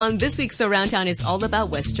On this week's Around Town is all about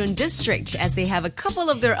Western District, as they have a couple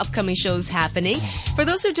of their upcoming shows happening. For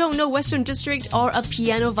those who don't know, Western District are a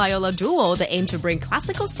piano-viola duo that aim to bring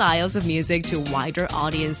classical styles of music to wider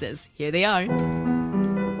audiences. Here they are.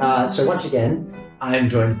 So once again, I'm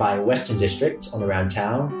joined by Western District on Around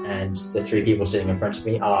Town, and the three people sitting in front of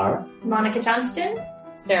me are... Monica Johnston,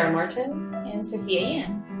 Sarah Martin, and Sophia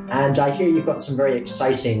Yan. And I hear you've got some very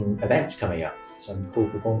exciting events coming up. Some cool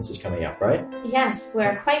performances coming up, right? Yes,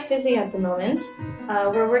 we're quite busy at the moment.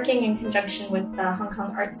 We're working in conjunction with the Hong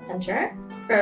Kong Arts Centre